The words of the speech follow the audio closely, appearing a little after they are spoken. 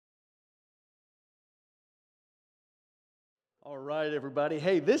All right, everybody.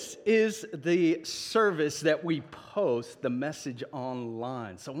 Hey, this is the service that we post the message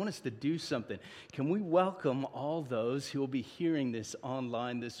online. So I want us to do something. Can we welcome all those who will be hearing this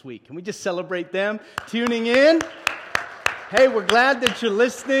online this week? Can we just celebrate them tuning in? Hey, we're glad that you're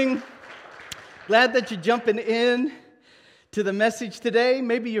listening. Glad that you're jumping in to the message today.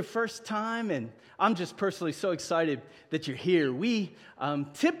 Maybe your first time, and I'm just personally so excited that you're here. We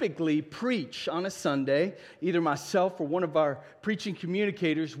typically preach on a Sunday, either myself or one of our preaching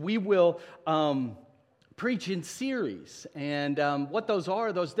communicators. We will preach in series. And what those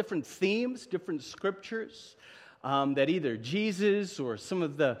are, those different themes, different scriptures that either Jesus or some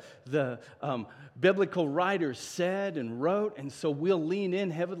of the biblical writers said and wrote. And so we'll lean in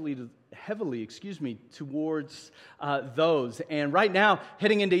heavily towards those. And right now,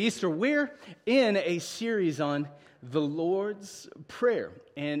 heading into Easter, we're in a series on the Lord's Prayer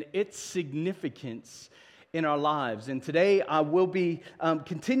and its significance in our lives. And today I will be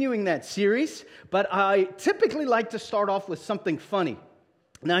continuing that series, but I typically like to start off with something funny.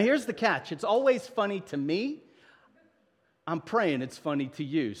 Now here's the catch. It's always funny to me. I'm praying it's funny to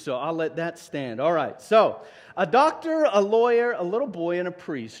you, so I'll let that stand. All right, so a doctor, a lawyer, a little boy, and a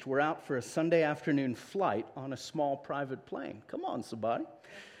priest were out for a Sunday afternoon flight on a small private plane. Come on, somebody.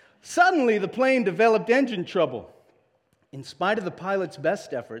 Suddenly, the plane developed engine trouble. In spite of the pilot's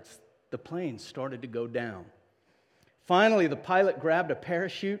best efforts, the plane started to go down. Finally, the pilot grabbed a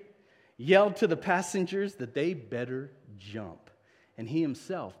parachute, yelled to the passengers that they better jump, and he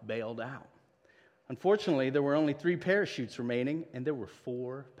himself bailed out. Unfortunately, there were only 3 parachutes remaining, and there were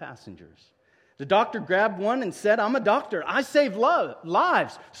 4 passengers. The doctor grabbed one and said, "I'm a doctor. I save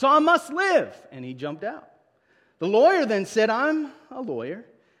lives, so I must live." And he jumped out. The lawyer then said, "I'm a lawyer,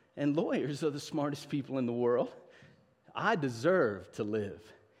 and lawyers are the smartest people in the world. I deserve to live."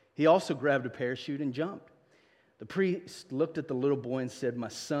 He also grabbed a parachute and jumped. The priest looked at the little boy and said, "My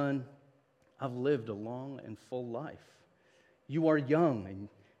son, I've lived a long and full life. You are young and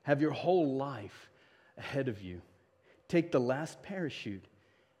have your whole life ahead of you. Take the last parachute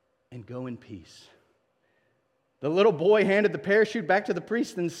and go in peace." The little boy handed the parachute back to the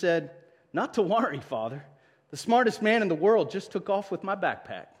priest and said, "Not to worry, Father. The smartest man in the world just took off with my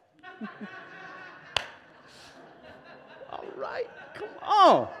backpack." All right, come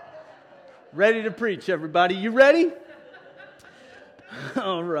on. Ready to preach, everybody. You ready?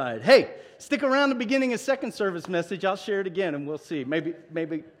 All right. Hey, stick around the beginning of second service message. I'll share it again and we'll see. Maybe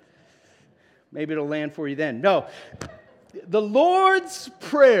it'll land for you then. No. The Lord's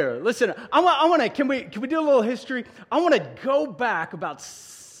Prayer. Listen, can we do a little history? I want to go back about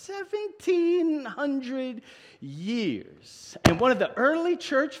 1,700 years. And one of the early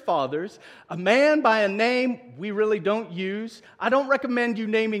church fathers, a man by a name we really don't use. I don't recommend you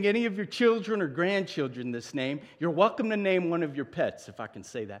naming any of your children or grandchildren this name. You're welcome to name one of your pets, if I can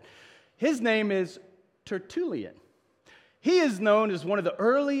say that. His name is Tertullian. He is known as one of the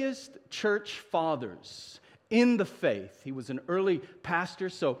earliest church fathers in the faith. He was an early pastor,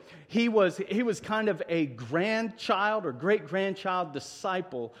 so he was kind of a grandchild or great-grandchild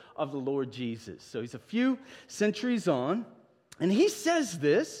disciple of the Lord Jesus. So he's a few centuries on, and he says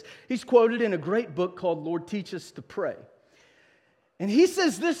this. He's quoted in a great book called Lord Teach Us to Pray. And he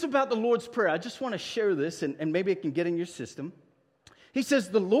says this about the Lord's Prayer. I just want to share this, and maybe it can get in your system. He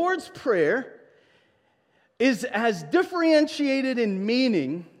says, the Lord's Prayer is as differentiated in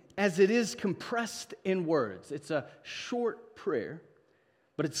meaning as it is compressed in words. It's a short prayer,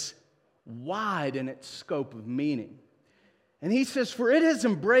 but it's wide in its scope of meaning. And he says, for it has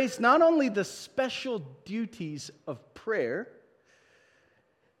embraced not only the special duties of prayer,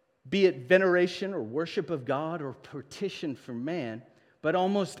 be it veneration or worship of God or petition for man, but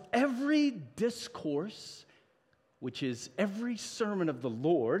almost every discourse, which is every sermon of the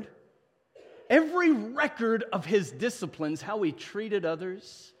Lord, every record of his disciplines, how he treated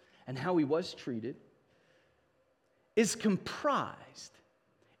others and how he was treated, is comprised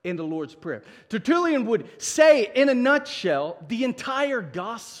in the Lord's Prayer. Tertullian would say, in a nutshell, the entire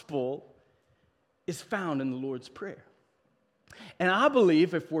gospel is found in the Lord's Prayer. And I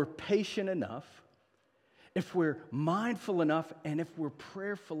believe if we're patient enough, if we're mindful enough, and if we're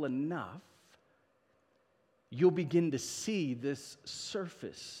prayerful enough, you'll begin to see this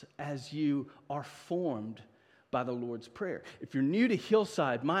surface as you are formed by the Lord's Prayer. If you're new to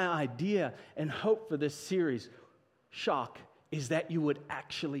Hillside, my idea and hope for this series, is that you would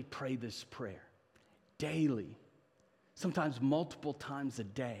actually pray this prayer daily, sometimes multiple times a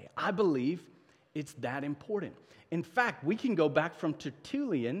day. I believe it's that important. In fact, we can go back from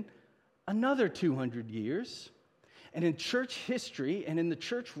Tertullian another 200 years, And in church history and in the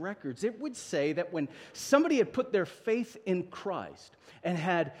church records, it would say that when somebody had put their faith in Christ and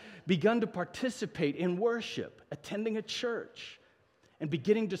had begun to participate in worship, attending a church, and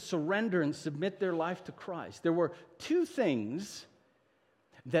beginning to surrender and submit their life to Christ, there were two things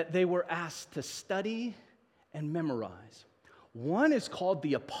that they were asked to study and memorize. One is called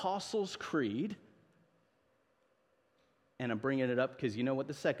the Apostles' Creed, and I'm bringing it up because you know what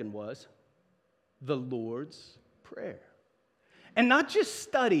the second was? The Lord's Prayer. And not just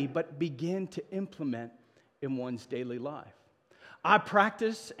study, but begin to implement in one's daily life. I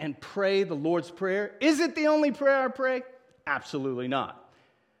practice and pray the Lord's Prayer. Is it the only prayer I pray? Absolutely not.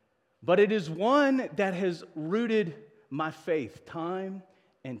 But it is one that has rooted my faith time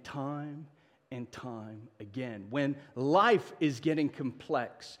and time and time again. When life is getting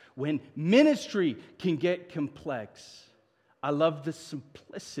complex, when ministry can get complex, I love the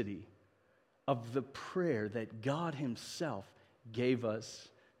simplicity of the prayer that God Himself gave us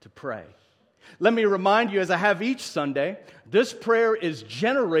to pray. Let me remind you, as I have each Sunday, this prayer is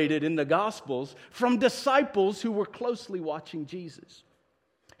generated in the Gospels from disciples who were closely watching Jesus,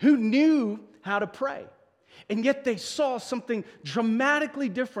 who knew how to pray, and yet they saw something dramatically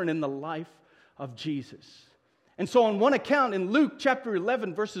different in the life of Jesus. And so on one account in Luke chapter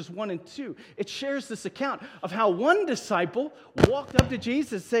 11, verses 1 and 2, it shares this account of how one disciple walked up to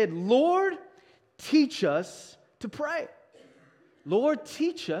Jesus and said, "Lord, teach us to pray. Lord,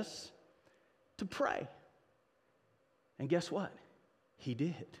 teach us to pray." And guess what? He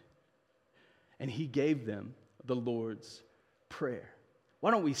did. And He gave them the Lord's Prayer. Why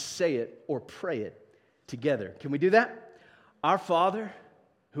don't we say it or pray it together? Can we do that? Our Father,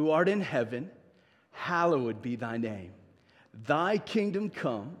 who art in heaven, hallowed be thy name. Thy kingdom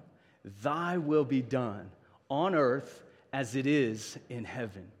come, thy will be done on earth as it is in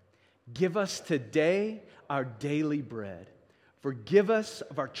heaven. Give us today our daily bread. Forgive us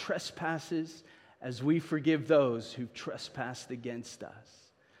of our trespasses as we forgive those who've trespassed against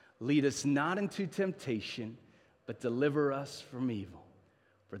us. Lead us not into temptation, but deliver us from evil.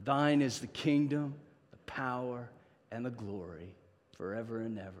 For thine is the kingdom, the power, and the glory forever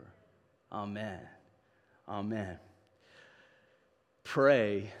and ever. Amen. Amen.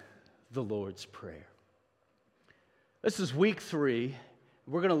 Pray the Lord's Prayer. This is week 3.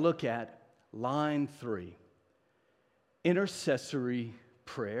 We're going to look at line 3. Intercessory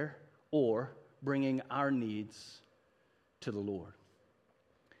prayer, or bringing our needs to the Lord.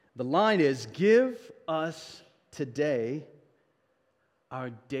 The line is, give us today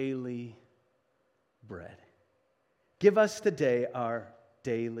our daily bread. Give us today our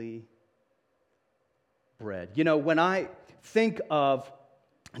daily bread. You know, when I think of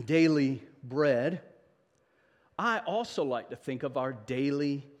daily bread, I also like to think of our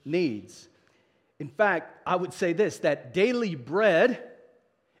daily needs. In fact, I would say this, that daily bread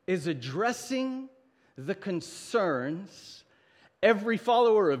is addressing the concerns every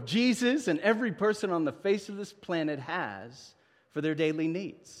follower of Jesus and every person on the face of this planet has for their daily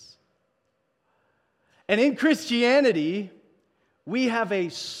needs. And in Christianity, we have a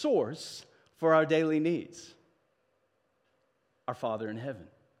source for our daily needs. Our Father in heaven,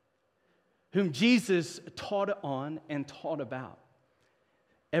 whom Jesus taught on and taught about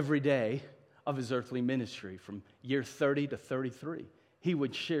every day of His earthly ministry from year 30 to 33. He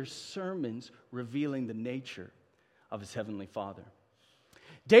would share sermons revealing the nature of His heavenly Father.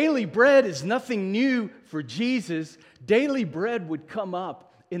 Daily bread is nothing new for Jesus. Daily bread would come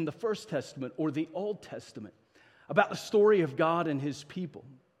up in the First Testament or the Old Testament about the story of God and His people.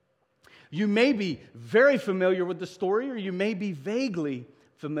 You may be very familiar with the story, or you may be vaguely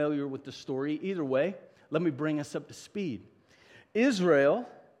familiar with the story. Either way, let me bring us up to speed. Israel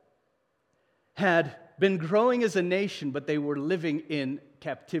had been growing as a nation, but they were living in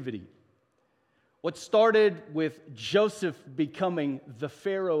captivity. What started with Joseph becoming the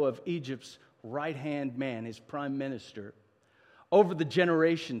Pharaoh of Egypt's right-hand man, his prime minister, over the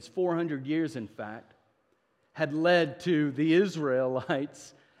generations, 400 years in fact, had led to the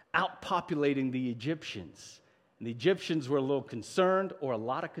Israelites outpopulating the Egyptians. And the Egyptians were a little concerned, or a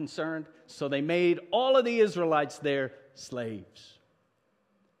lot of concerned, so they made all of the Israelites their slaves.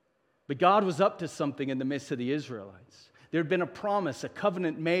 But God was up to something in the midst of the Israelites. There had been a promise, a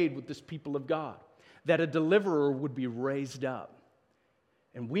covenant made with this people of God, that a deliverer would be raised up.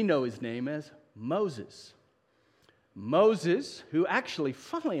 And we know his name as Moses. Moses, who actually,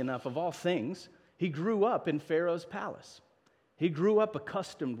 funnily enough, of all things, he grew up in Pharaoh's palace. He grew up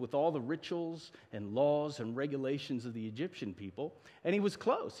accustomed with all the rituals and laws and regulations of the Egyptian people, and he was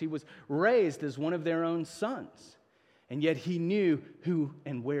close. He was raised as one of their own sons, and yet he knew who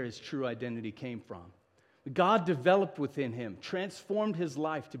and where his true identity came from. God developed within him, transformed his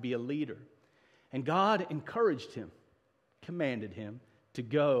life to be a leader. And God encouraged him, commanded him to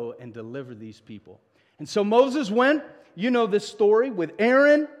go and deliver these people. And so Moses went, you know this story, with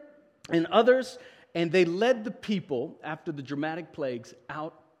Aaron and others, and they led the people after the dramatic plagues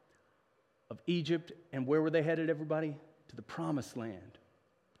out of Egypt. And where were they headed, everybody? To the promised land.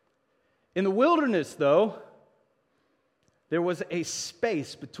 In the wilderness, though, there was a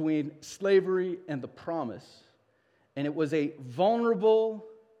space between slavery and the promise, and it was a vulnerable,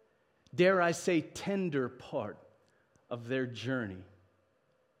 dare I say, tender part of their journey.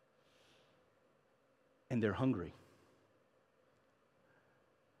 And they're hungry.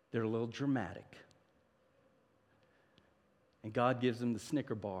 They're a little dramatic. And God gives them the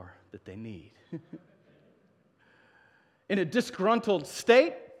Snicker bar that they need. In a disgruntled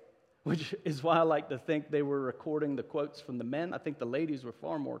state, which is why I like to think they were recording the quotes from the men. I think the ladies were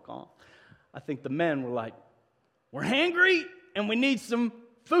far more calm. I think the men were like, we're hangry and we need some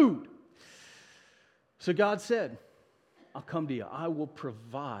food. So God said, I'll come to you. I will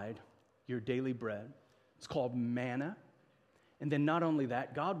provide your daily bread. It's called manna. And then not only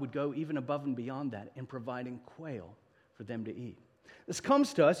that, God would go even above and beyond that in providing quail for them to eat. This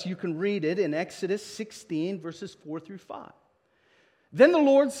comes to us, you can read it in Exodus 16, verses 4 through 5. Then the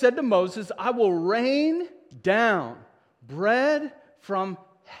Lord said to Moses, I will rain down bread from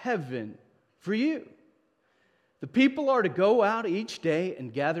heaven for you. The people are to go out each day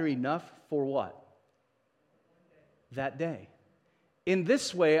and gather enough for what? That day. In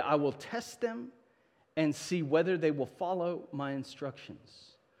this way, I will test them and see whether they will follow my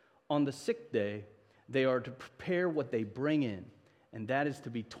instructions. On the sixth day, they are to prepare what they bring in, and that is to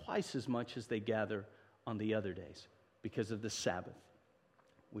be twice as much as they gather on the other days, because of the Sabbath,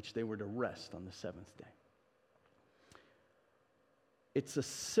 which they were to rest on the seventh day. It's a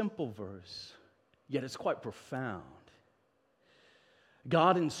simple verse, yet it's quite profound.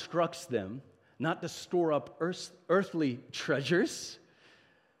 God instructs them not to store up earthly treasures,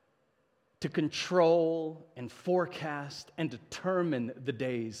 to control and forecast and determine the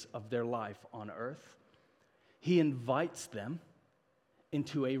days of their life on earth. He invites them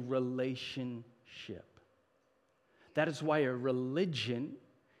into a relationship. That is why a religion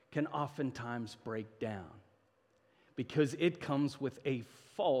can oftentimes break down, because it comes with a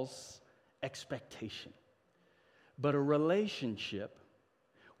false expectation. But a relationship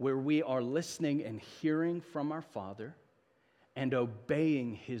where we are listening and hearing from our Father and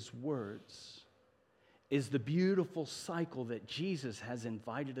obeying His words is the beautiful cycle that Jesus has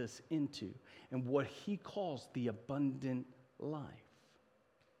invited us into, and what He calls the abundant life.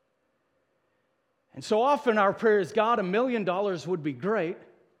 And so often our prayer is, God, $1 million would be great.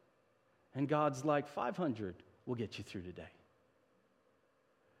 And God's like, 500 will get you through today.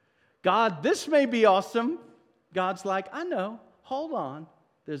 God, this may be awesome. God's like, I know, hold on,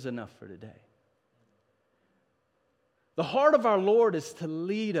 there's enough for today. The heart of our Lord is to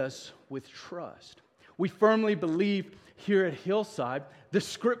lead us with trust. We firmly believe here at Hillside, the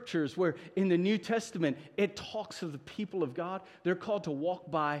scriptures where in the New Testament it talks of the people of God, they're called to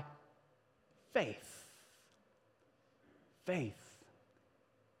walk by faith. Faith.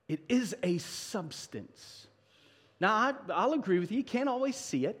 It is a substance. Now, I'll agree with you, you can't always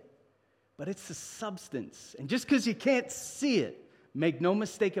see it, but it's a substance. And just because you can't see it, make no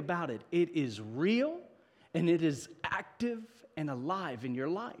mistake about it, it is real and it is active and alive in your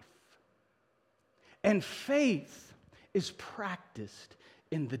life. And faith is practiced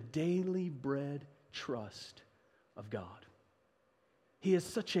in the daily bread trust of God. He is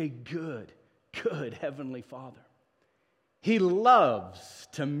such a good Heavenly Father. He loves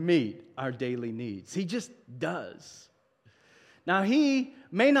to meet our daily needs. He just does. Now, He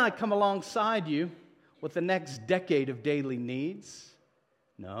may not come alongside you with the next decade of daily needs.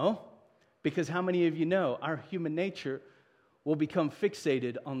 No, because how many of you know our human nature will become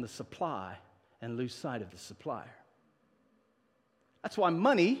fixated on the supply and lose sight of the supplier? That's why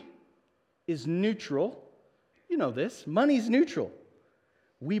money is neutral. You know this. Money is neutral.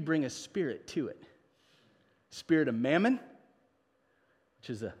 We bring a spirit to it. Spirit of mammon, which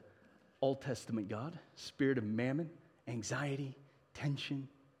is an Old Testament God. Spirit of mammon, anxiety, tension,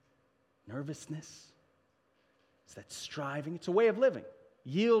 nervousness. It's that striving. It's a way of living,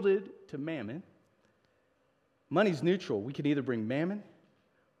 yielded to mammon. Money's neutral. We can either bring mammon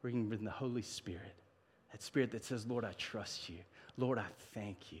or we can bring the Holy Spirit. That Spirit that says, Lord, I trust you. Lord, I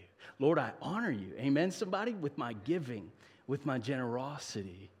thank you. Lord, I honor you. Amen, somebody? With my giving, with my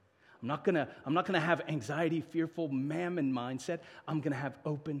generosity. I'm not gonna have anxiety, fearful, mammon mindset. I'm gonna have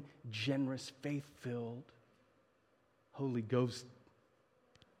open, generous, faith-filled, Holy Ghost,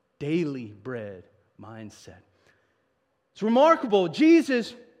 daily bread mindset. It's remarkable.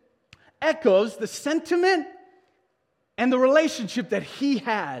 Jesus echoes the sentiment and the relationship that he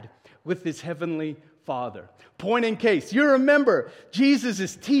had with his heavenly Father. Point in case, you remember Jesus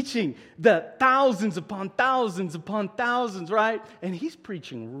is teaching the thousands upon thousands upon thousands, right? And he's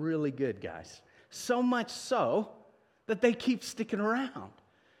preaching really good, guys. So much so that they keep sticking around.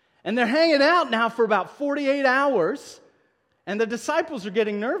 And they're hanging out now for about 48 hours. And the disciples are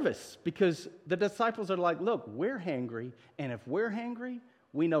getting nervous because the disciples are like, look, we're hangry. And if we're hangry,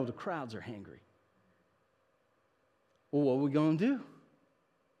 we know the crowds are hangry. Well, what are we going to do?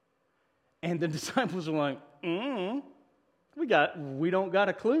 And the disciples are like, we don't got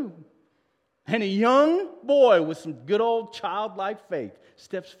a clue. And a young boy with some good old childlike faith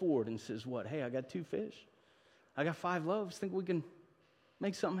steps forward and says, what? Hey, I got 2 fish. I got 5 loaves. Think we can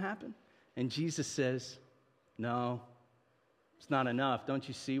make something happen? And Jesus says, no, it's not enough. Don't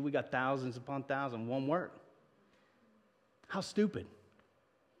you see? We got thousands upon thousands. Won't work. How stupid.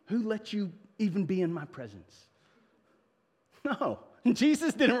 Who let you even be in my presence? No.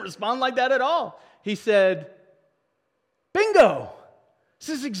 Jesus didn't respond like that at all. He said, bingo! This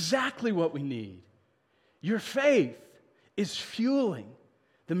is exactly what we need. Your faith is fueling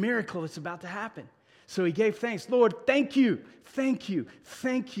the miracle that's about to happen. So he gave thanks. Lord, thank you, thank you,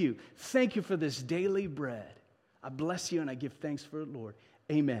 thank you, thank you for this daily bread. I bless you and I give thanks for it, Lord.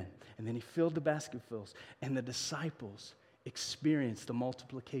 Amen. And then he filled the basketfuls, and the disciples experienced the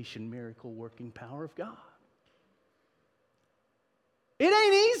multiplication miracle working power of God. It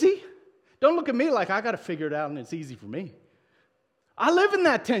ain't easy. Don't look at me like I got to figure it out and it's easy for me. I live in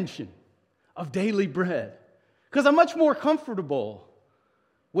that tension of daily bread because I'm much more comfortable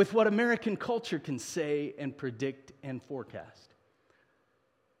with what American culture can say and predict and forecast.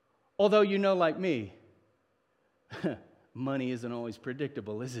 Although, like me, money isn't always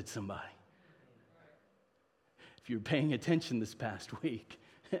predictable, is it, somebody? If you're paying attention this past week,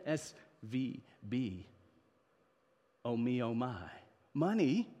 SVB, oh me, oh my.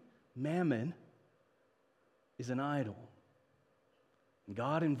 Money, mammon, is an idol.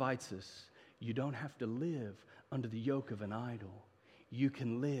 God invites us. You don't have to live under the yoke of an idol. You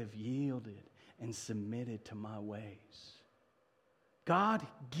can live yielded and submitted to my ways. God,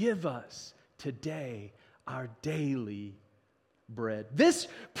 give us today our daily bread. This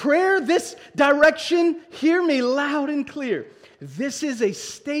prayer, this direction, hear me loud and clear. This is a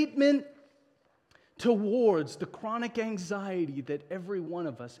statement towards the chronic anxiety that every one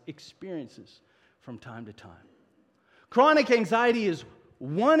of us experiences from time to time. Chronic anxiety is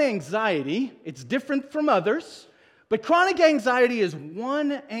one anxiety. It's different from others. But chronic anxiety is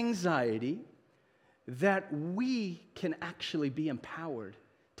one anxiety that we can actually be empowered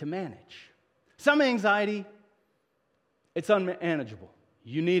to manage. Some anxiety, it's unmanageable.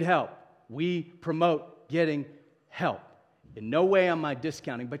 You need help. We promote getting help. In no way am I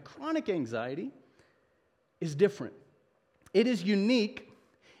discounting, but chronic anxiety is different. It is unique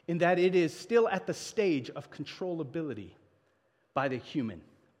in that it is still at the stage of controllability by the human,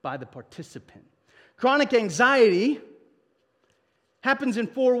 by the participant. Chronic anxiety happens in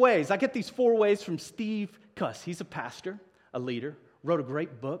 4 ways. I get these 4 ways from Steve Cuss. He's a pastor, a leader, wrote a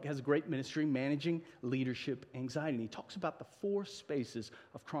great book, has a great ministry, Managing Leadership Anxiety. And he talks about the 4 spaces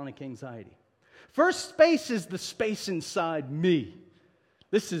of chronic anxiety. First space is the space inside me.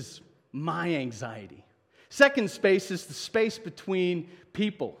 This is my anxiety. Second space is the space between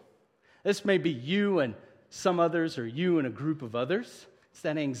people. This may be you and some others, or you and a group of others. It's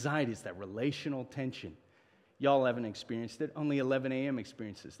that anxiety, it's that relational tension. Y'all haven't experienced it. Only 11 a.m.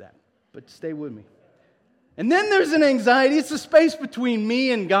 experiences that. But stay with me. And then there's an anxiety. It's the space between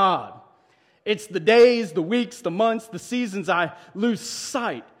me and God. It's the days, the weeks, the months, the seasons I lose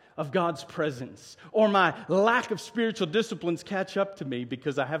sight of God's presence, or my lack of spiritual disciplines catch up to me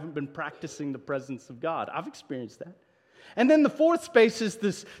because I haven't been practicing the presence of God. I've experienced that. And then the 4th space is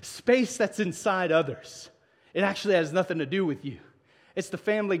this space that's inside others. It actually has nothing to do with you. It's the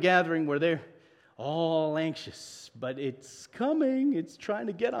family gathering where they're all anxious, but it's coming. It's trying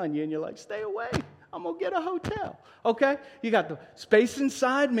to get on you, and you're like, stay away. I'm going to get a hotel. Okay? You got the space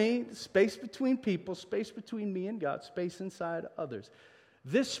inside me, the space between people, space between me and God, space inside others.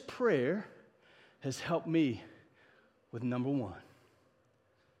 This prayer has helped me with number 1,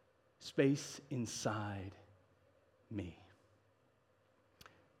 space inside me.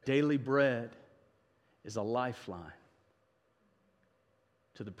 Daily bread is a lifeline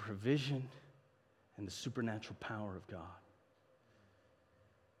to the provision and the supernatural power of God.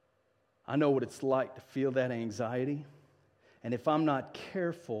 I know what it's like to feel that anxiety, and if I'm not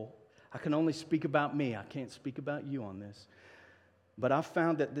careful, I can only speak about me. I can't speak about you on this. But I've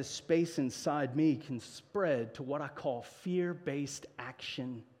found that this space inside me can spread to what I call fear-based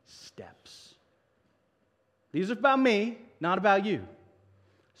action steps. These are about me, not about you.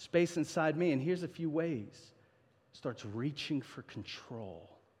 Space inside me, and here's a few ways. It starts reaching for control.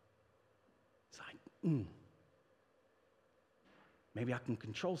 It's like, maybe I can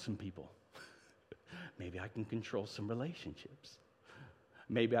control some people. Maybe I can control some relationships.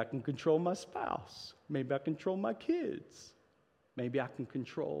 Maybe I can control my spouse. Maybe I can control my kids. Maybe I can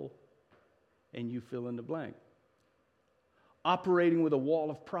control, and you fill in the blank. Operating with a wall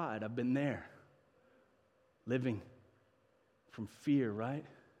of pride. I've been there. Living from fear, right?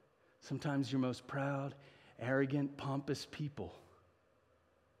 Sometimes your most proud, arrogant, pompous people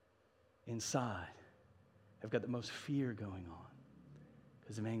inside have got the most fear going on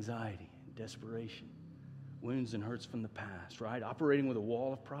because of anxiety and desperation, wounds and hurts from the past, right? Operating with a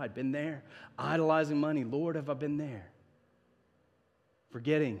wall of pride. Been there. Idolizing money. Lord, have I been there?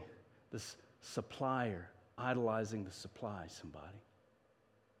 Forgetting the supplier, idolizing the supply, somebody.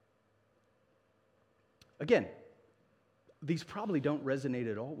 Again, these probably don't resonate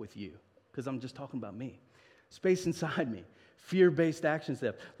at all with you because I'm just talking about me. Space inside me, fear-based action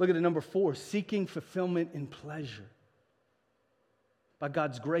steps. Look at the number 4, seeking fulfillment in pleasure. By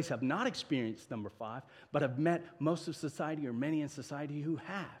God's grace, I've not experienced number 5, but I've met most of society or many in society who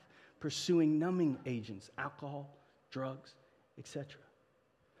have, pursuing numbing agents, alcohol, drugs, etc.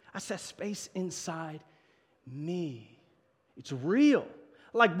 I said space inside me. It's real.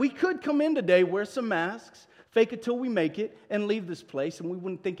 Like we could come in today, wear some masks, fake it till we make it, and leave this place, and we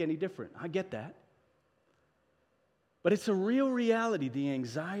wouldn't think any different. I get that. But it's a real reality, the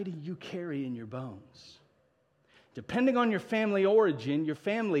anxiety you carry in your bones. Depending on your family origin, your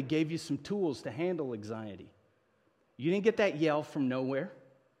family gave you some tools to handle anxiety. You didn't get that yell from nowhere.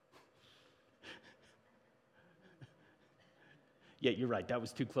 Yeah, you're right. That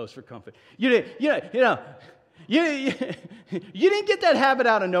was too close for comfort. You didn't get that habit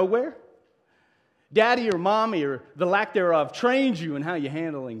out of nowhere. Daddy or mommy or the lack thereof trained you in how you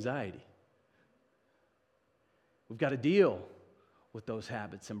handle anxiety. We've got to deal with those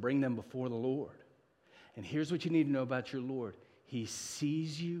habits and bring them before the Lord. And here's what you need to know about your Lord. He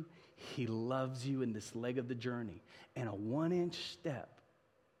sees you. He loves you in this leg of the journey. And a 1-inch step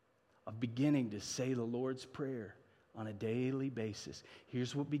of beginning to say the Lord's Prayer on a daily basis.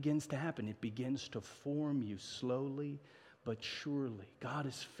 Here's what begins to happen. It begins to form you slowly but surely. God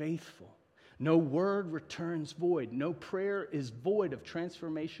is faithful. No word returns void. No prayer is void of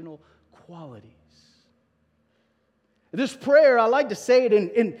transformational qualities. This prayer, I like to say it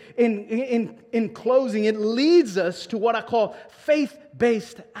in closing, it leads us to what I call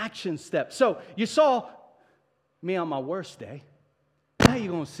faith-based action steps. So you saw me on my worst day. Now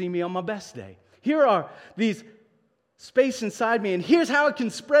you're going to see me on my best day. Here are these space inside me, and here's how it can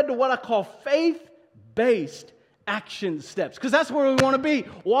spread to what I call faith-based action steps. Because that's where we want to be,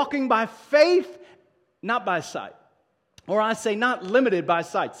 walking by faith, not by sight. Or I say not limited by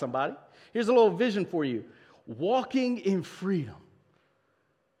sight, somebody. Here's a little vision for you. Walking in freedom.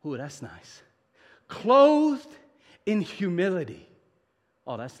 Ooh, that's nice. Clothed in humility.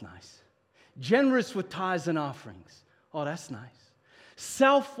 Oh, that's nice. Generous with tithes and offerings. Oh, that's nice.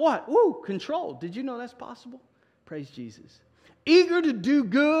 Self what? Ooh, control. Did you know that's possible? Praise Jesus. Eager to do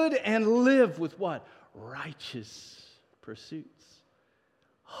good and live with what? Righteous pursuits.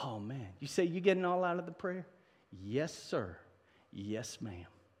 Oh, man. You say you getting all out of the prayer? Yes, sir. Yes, ma'am.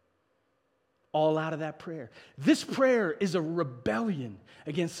 All out of that prayer. This prayer is a rebellion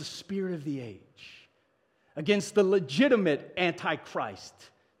against the spirit of the age, against the legitimate Antichrist.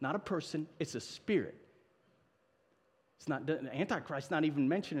 Not a person, it's a spirit. It's not Antichrist, not even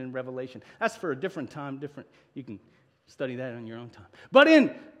mentioned in Revelation. That's for a different time, you can study that on your own time. But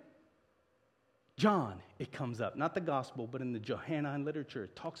in John, it comes up. Not the gospel, but in the Johannine literature,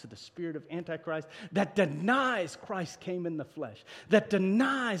 it talks of the spirit of Antichrist that denies Christ came in the flesh, that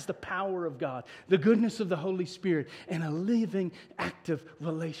denies the power of God, the goodness of the Holy Spirit, and a living, active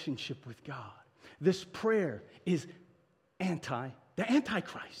relationship with God. This prayer is the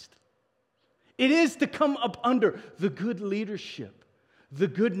Antichrist. It is to come up under the good leadership, the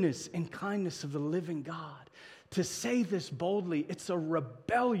goodness and kindness of the living God. To say this boldly, it's a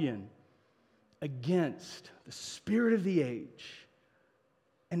rebellion against the spirit of the age.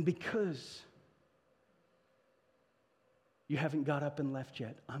 And because you haven't got up and left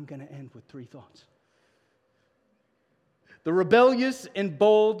yet, I'm going to end with 3 thoughts. The rebellious and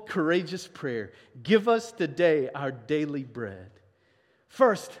bold, courageous prayer. Give us today our daily bread.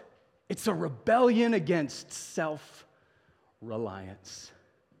 First, it's a rebellion against self-reliance.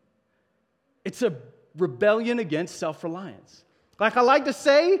 It's a rebellion against self-reliance. Like I like to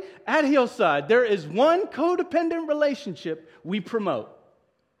say at Hillside, there is one codependent relationship we promote.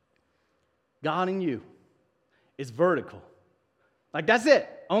 God and you. It's vertical. Like that's it.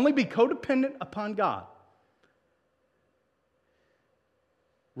 Only be codependent upon God.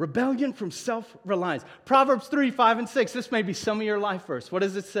 Rebellion from self-reliance. Proverbs 3, 5, and 6. This may be some of your life verse. What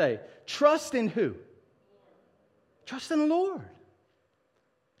does it say? Trust in who? Trust in the Lord.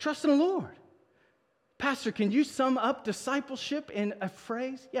 Trust in the Lord. Pastor, can you sum up discipleship in a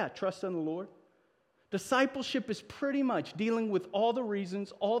phrase? Yeah, trust in the Lord. Discipleship is pretty much dealing with all the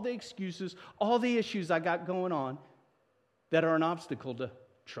reasons, all the excuses, all the issues I got going on that are an obstacle to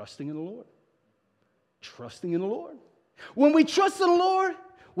trusting in the Lord. Trusting in the Lord. When we trust in the Lord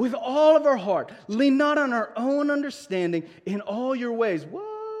with all of our heart, lean not on our own understanding, in all your ways.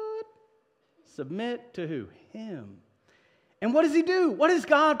 What? Submit to who? Him. And what does He do? What does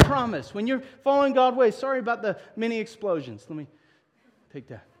God promise when you're following God's ways? Sorry about the mini explosions. Let me take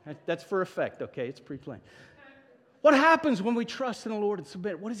that. That's for effect, okay? It's pre-planned. What happens when we trust in the Lord and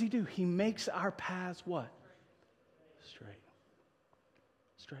submit? What does He do? He makes our paths what? Straight.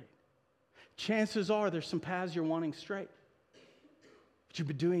 Straight. Chances are there's some paths you're wanting straight. But you've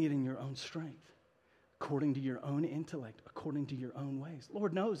been doing it in your own strength, according to your own intellect, according to your own ways.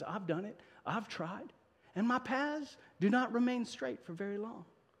 Lord knows I've done it. I've tried. And my paths do not remain straight for very long.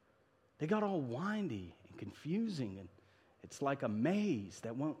 They got all windy and confusing, and it's like a maze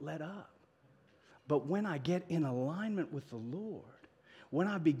that won't let up. But when I get in alignment with the Lord, when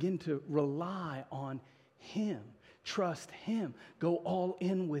I begin to rely on Him, trust Him, go all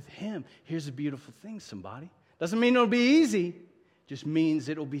in with Him, here's a beautiful thing, somebody. Doesn't mean it'll be easy. Just means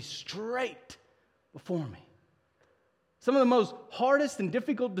it'll be straight before me. Some of the most hardest and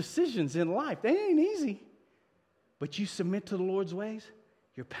difficult decisions in life, they ain't easy. But you submit to the Lord's ways,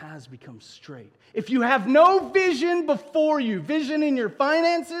 your paths become straight. If you have no vision before you, vision in your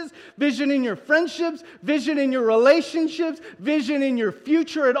finances, vision in your friendships, vision in your relationships, vision in your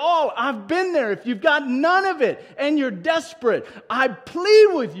future at all, I've been there. If you've got none of it and you're desperate, I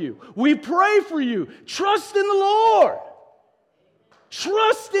plead with you. We pray for you. Trust in the Lord.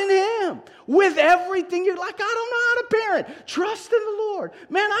 Trust in Him with everything. You're like, I don't know how to parent. Trust in the Lord.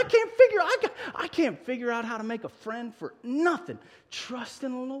 Man, I can't figure out how to make a friend for nothing. Trust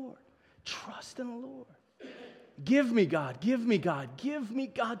in the Lord. Trust in the Lord. Give me God. Give me God. Give me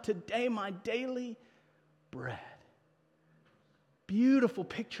God today my daily bread. Beautiful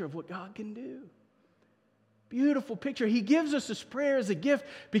picture of what God can do. Beautiful picture. He gives us this prayer as a gift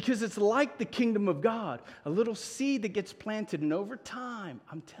because it's like the kingdom of God. A little seed that gets planted, and over time,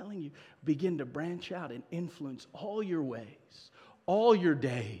 I'm telling you, begin to branch out and influence all your ways. All your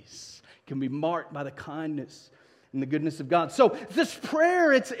days can be marked by the kindness and the goodness of God. So this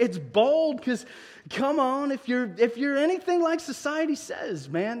prayer, it's bold because, come on, if you're anything like society says,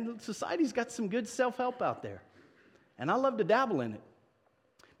 man, society's got some good self-help out there. And I love to dabble in it.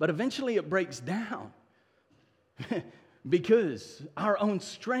 But eventually it breaks down. Because our own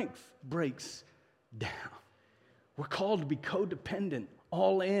strength breaks down. We're called to be codependent,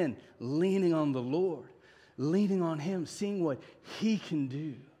 all in, leaning on the Lord, leaning on Him, seeing what He can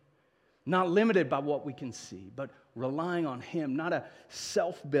do. Not limited by what we can see, but relying on Him, not a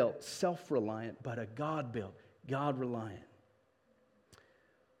self-built, self-reliant, but a God-built, God-reliant.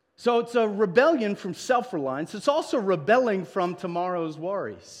 So it's a rebellion from self-reliance. It's also rebelling from tomorrow's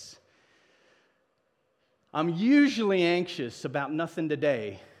worries. I'm usually anxious about nothing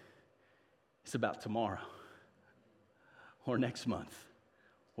today. It's about tomorrow, or next month,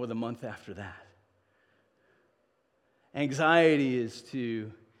 or the month after that. Anxiety is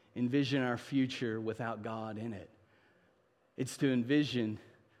to envision our future without God in it. It's to envision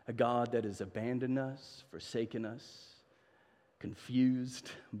a God that has abandoned us, forsaken us, confused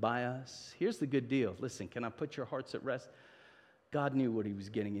by us. Here's the good deal. Listen, can I put your hearts at rest? God knew what He was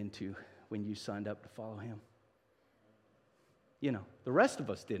getting into when you signed up to follow Him. You know, the rest of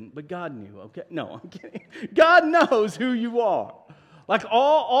us didn't, but God knew, okay? No, I'm kidding. God knows who you are. Like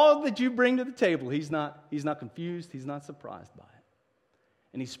all that you bring to the table, He's not confused, He's not surprised by it.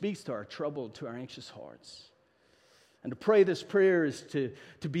 And He speaks to our troubled, to our anxious hearts. And to pray this prayer is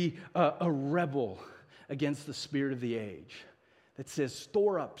to be a rebel against the spirit of the age that says,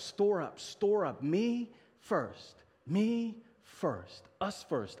 store up, store up, store up, me first, us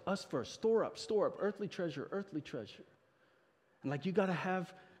first, store up, earthly treasure. And like you got to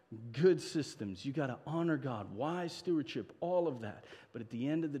have good systems. You got to honor God, wise stewardship, all of that. But at the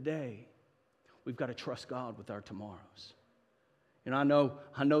end of the day, we've got to trust God with our tomorrows. You know,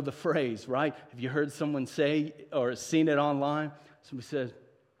 I know the phrase, right? Have you heard someone say or seen it online? Somebody says,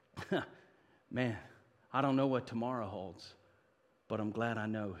 man, I don't know what tomorrow holds, but I'm glad I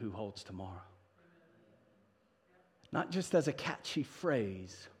know who holds tomorrow. Not just as a catchy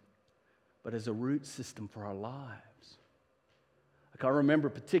phrase, but as a root system for our lives. Like I remember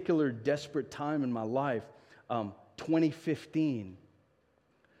a particular desperate time in my life, 2015.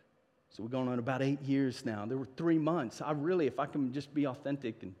 So we're going on about 8 years now. There were 3 months. If I can just be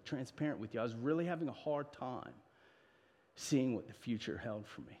authentic and transparent with you, I was really having a hard time seeing what the future held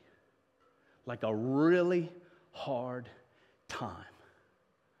for me. Like a really hard time.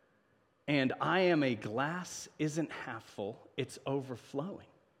 And I am a glass isn't half full, it's overflowing.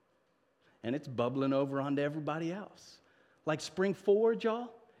 And it's bubbling over onto everybody else. Like spring forward, y'all,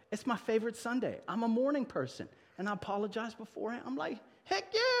 it's my favorite Sunday. I'm a morning person, and I apologize beforehand. I'm like, heck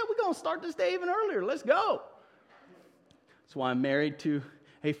yeah, we're going to start this day even earlier. Let's go. That's why I'm married to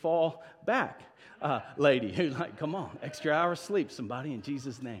a fall back lady who's like, come on, extra hour sleep, somebody, in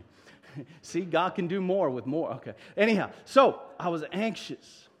Jesus' name. See, God can do more with more. Okay. Anyhow, so I was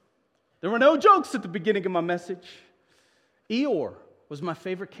anxious. There were no jokes at the beginning of my message. Eeyore was my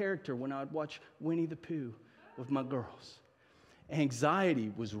favorite character when I'd watch Winnie the Pooh with my girls.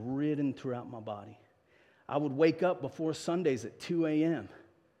 Anxiety was ridden throughout my body. I would wake up before Sundays at 2 a.m.,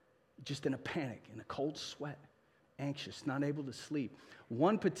 just in a panic, in a cold sweat, anxious, not able to sleep.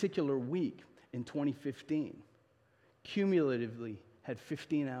 One particular week in 2015, cumulatively had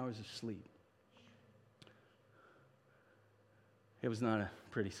 15 hours of sleep. It was not a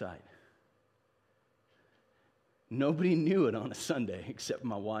pretty sight. Nobody knew it on a Sunday except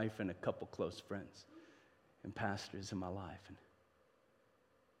my wife and a couple close friends and pastors in my life. And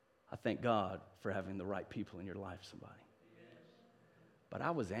I thank God for having the right people in your life, somebody. But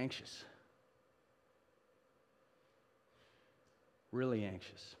I was anxious. Really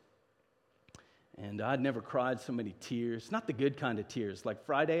anxious. And I'd never cried so many tears. Not the good kind of tears. Like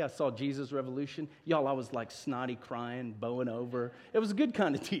Friday, I saw Jesus Revolution. Y'all, I was like snotty crying, bowing over. It was a good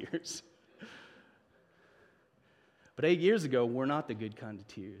kind of tears. But 8 years ago, were not the good kind of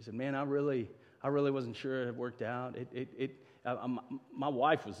tears. And man, I really wasn't sure it had worked out. My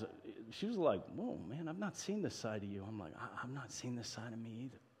wife was like, whoa, man, I've not seen this side of you. I'm like, I've not seen this side of me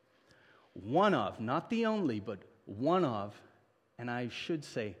either. One of, not the only, but one of, and I should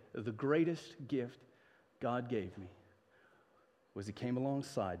say, the greatest gift God gave me was He came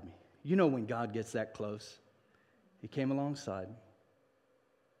alongside me. You know when God gets that close. He came alongside me.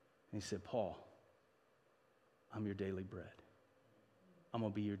 And He said, Paul, I'm your daily bread. I'm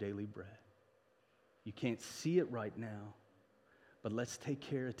going to be your daily bread. You can't see it right now, but let's take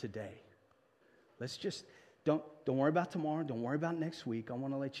care of today. Let's just, don't worry about tomorrow. Don't worry about next week. I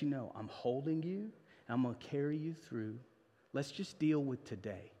want to let you know I'm holding you, and I'm going to carry you through. Let's just deal with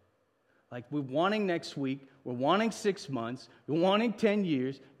today. Like we're wanting next week, we're wanting 6 months, we're wanting 10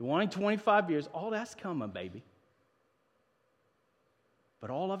 years, we're wanting 25 years. All that's coming, baby. But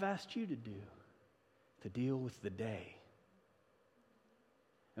all I've asked you to do, to deal with the day.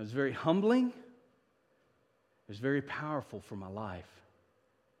 It was very humbling. It was very powerful for my life.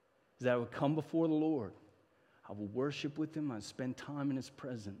 As I would come before the Lord, I would worship with Him, I'd spend time in His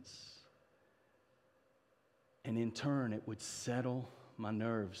presence. And in turn, it would settle my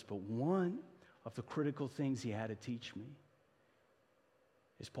nerves. But one of the critical things He had to teach me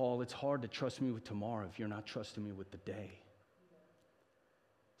is, Paul, it's hard to trust me with tomorrow if you're not trusting me with the day.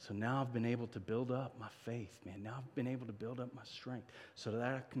 So now I've been able to build up my faith, man. Now I've been able to build up my strength so that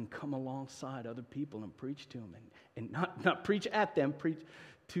I can come alongside other people and preach to them. And not preach at them, preach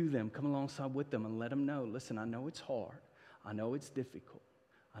to them. Come alongside with them and let them know, listen, I know it's hard. I know it's difficult.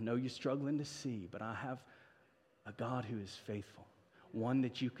 I know you're struggling to see, but I have a God who is faithful, one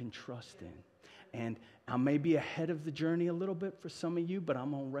that you can trust in. And I may be ahead of the journey a little bit for some of you, but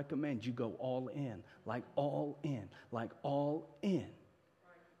I'm going to recommend you go all in, like all in, like all in.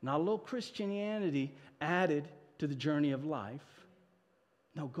 Not a little Christianity added to the journey of life.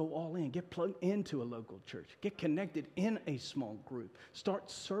 No, go all in. Get plugged into a local church. Get connected in a small group. Start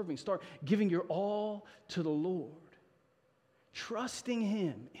serving. Start giving your all to the Lord. Trusting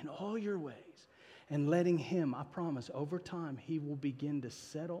Him in all your ways. And letting Him, I promise, over time, He will begin to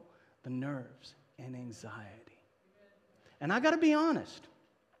settle the nerves and anxiety. And I got to be honest.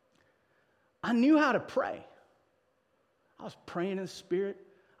 I knew how to pray. I was praying in the Spirit.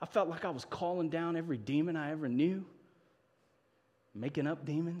 I felt like I was calling down every demon I ever knew. Making up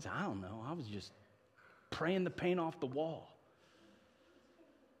demons. I don't know. I was just praying the paint off the wall.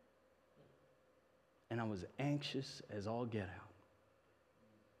 And I was anxious as all get out.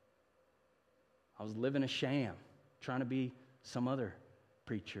 I was living a sham, trying to be some other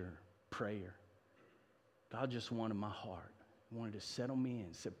preacher, prayer. God just wanted my heart. He wanted to settle me in.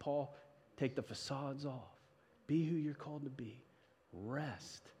 He said, Paul, take the facades off. Be who you're called to be.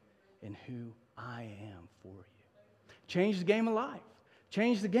 rest in who I am for you. Change the game of life.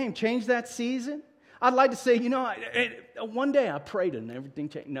 Change the game. Change that season. I'd like to say, one day I prayed and everything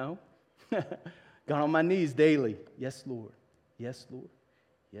changed. No. Got on my knees daily. Yes, Lord. Yes, Lord.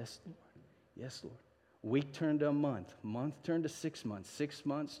 Yes, Lord. Yes, Lord. Week turned to a month. Month turned to 6 months. 6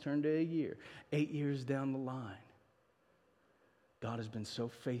 months turned to a year. 8 years down the line. God has been so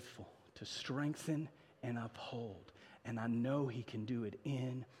faithful to strengthen and uphold. And I know He can do it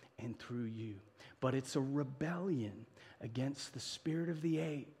in and through you. But it's a rebellion against the spirit of the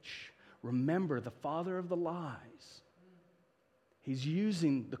age. Remember, the father of the lies. He's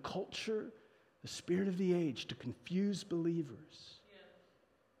using the culture, the spirit of the age, to confuse believers.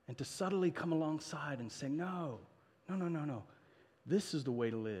 And to subtly come alongside and say, no. This is the way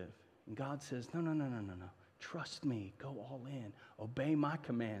to live. And God says, no. Trust me. Go all in. Obey my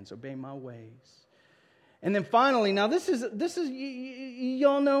commands. Obey my ways. And then finally, now this is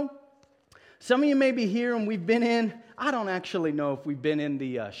y'all know, some of you may be here and we've been in, I don't actually know if we've been in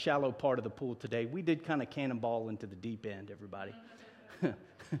the shallow part of the pool today. We did kind of cannonball into the deep end, everybody.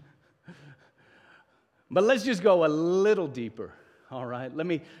 But let's just go a little deeper, all right? Let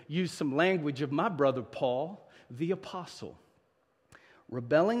me use some language of my brother Paul, the apostle.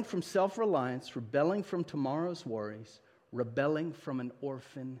 Rebelling from self-reliance, rebelling from tomorrow's worries, rebelling from an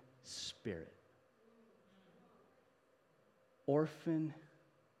orphan spirit. Orphan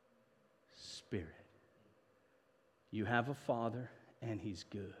spirit. You have a father and He's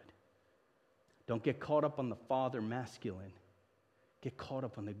good. Don't get caught up on the father masculine. Get caught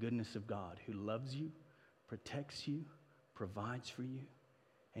up on the goodness of God who loves you, protects you, provides for you,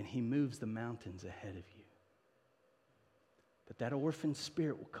 and He moves the mountains ahead of you. But that orphan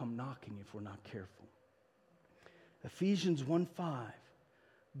spirit will come knocking if we're not careful. Ephesians 1:5.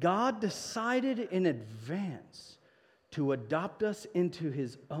 God decided in advance to adopt us into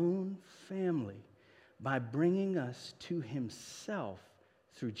His own family by bringing us to Himself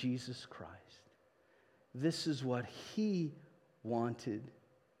through Jesus Christ. This is what He wanted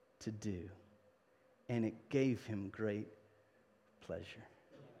to do, and it gave Him great pleasure.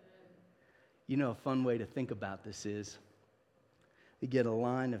 You know, a fun way to think about this is, you get a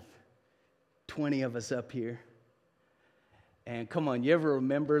line of 20 of us up here, and come on, you ever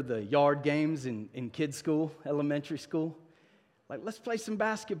remember the yard games in kids' school, elementary school? Like, let's play some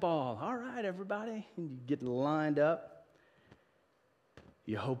basketball. All right, everybody. And you get lined up.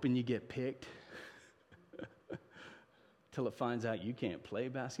 You're hoping you get picked. Till it finds out you can't play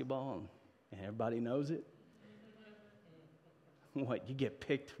basketball and everybody knows it. What, you get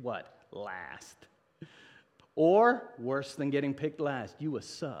picked, what, last? Or, worse than getting picked last, you a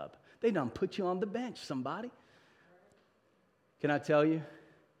sub. They done put you on the bench, somebody. Can I tell you?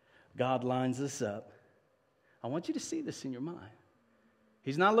 God lines us up. I want you to see this in your mind.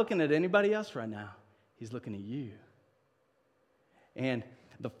 He's not looking at anybody else right now. He's looking at you. And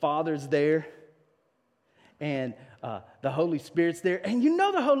the Father's there. And the Holy Spirit's there. And you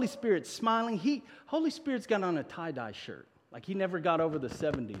know the Holy Spirit's smiling. Holy Spirit's got on a tie-dye shirt. Like he never got over the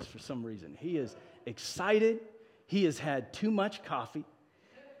 70s for some reason. He is excited. He has had too much coffee.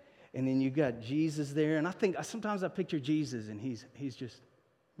 And then you got Jesus there. And sometimes I picture Jesus and he's just,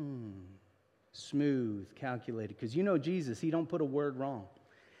 smooth, calculated. Because you know Jesus, He don't put a word wrong.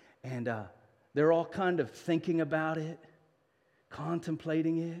 And they're all kind of thinking about it,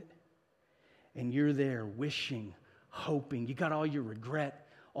 contemplating it. And you're there wishing, hoping. You got all your regret,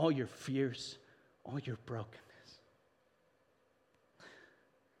 all your fears, all your brokenness.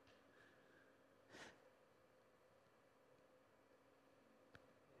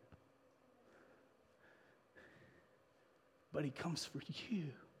 But He comes for you.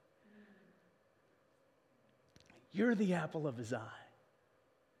 You're the apple of His eye.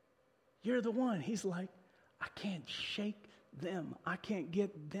 You're the one. He's like, I can't shake them. I can't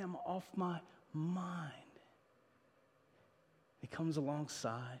get them off my mind. He comes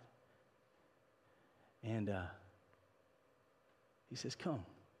alongside and He says, come,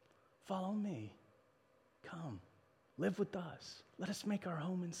 follow me. Come, live with us. Let us make our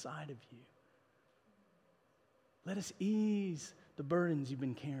home inside of you. Let us ease the burdens you've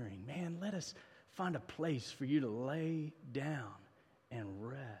been carrying. Man, let us find a place for you to lay down and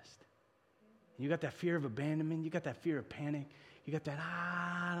rest. You got that fear of abandonment. You got that fear of panic. You got that,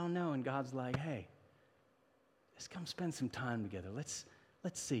 I don't know. And God's like, hey, let's come spend some time together. Let's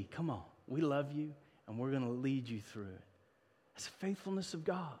see. Come on. We love you, and we're going to lead you through it. That's the faithfulness of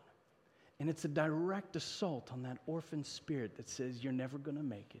God. And it's a direct assault on that orphan spirit that says you're never going to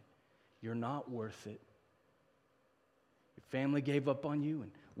make it. You're not worth it. Your family gave up on you,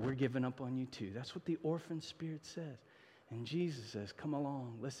 and we're giving up on you too. That's what the orphan spirit says. And Jesus says, come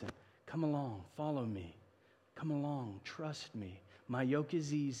along, listen, come along, follow me. Come along, trust me. My yoke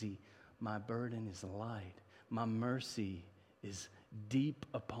is easy, my burden is light. My mercy is deep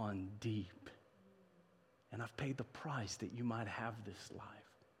upon deep. And I've paid the price that you might have this life.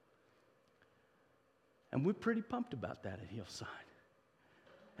 And we're pretty pumped about that at Hillside.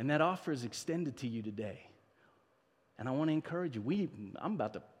 And that offer is extended to you today. And I want to encourage you. I'm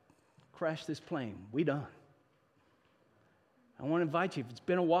about to crash this plane. We done. I want to invite you, if it's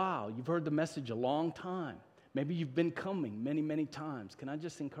been a while, you've heard the message a long time. Maybe you've been coming many, many times. Can I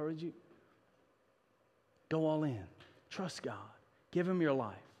just encourage you? Go all in. Trust God. Give Him your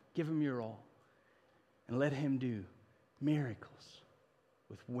life. Give Him your all. And let Him do miracles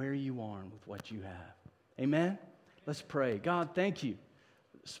with where you are and with what you have. Amen? Let's pray. God, thank you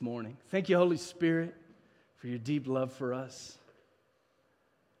this morning. Thank you, Holy Spirit, for your deep love for us.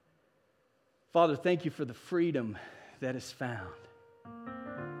 Father, thank you for the freedom that is found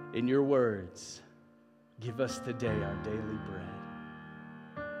in your words. Give us today our daily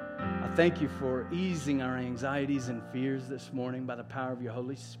bread. I thank you for easing our anxieties and fears this morning by the power of your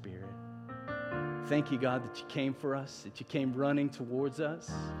Holy Spirit. Thank you, God, that you came for us, that you came running towards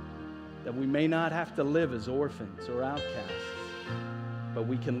us, that we may not have to live as orphans or outcasts, but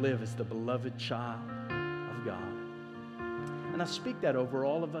we can live as the beloved child of God. And I speak that over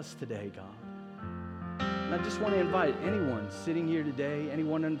all of us today, God. And I just want to invite anyone sitting here today,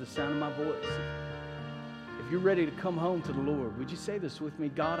 anyone under the sound of my voice, if you're ready to come home to the Lord, would you say this with me?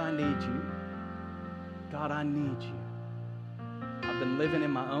 God, I need you. God, I need you. I've been living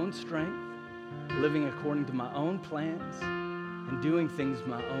in my own strength, living according to my own plans, and doing things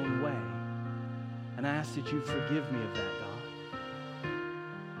my own way. And I ask that you forgive me of that, God.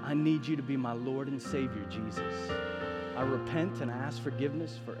 I need you to be my Lord and Savior, Jesus. I repent and I ask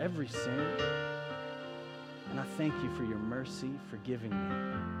forgiveness for every sin. And I thank you for your mercy, forgiving me,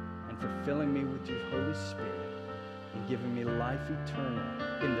 and for filling me with your Holy Spirit and giving me life eternal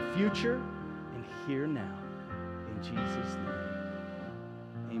in the future and here now. In Jesus'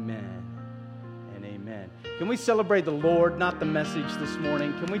 name, amen and amen. Can we celebrate the Lord, not the message this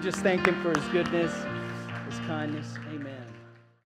morning? Can we just thank Him for His goodness, His kindness? Amen.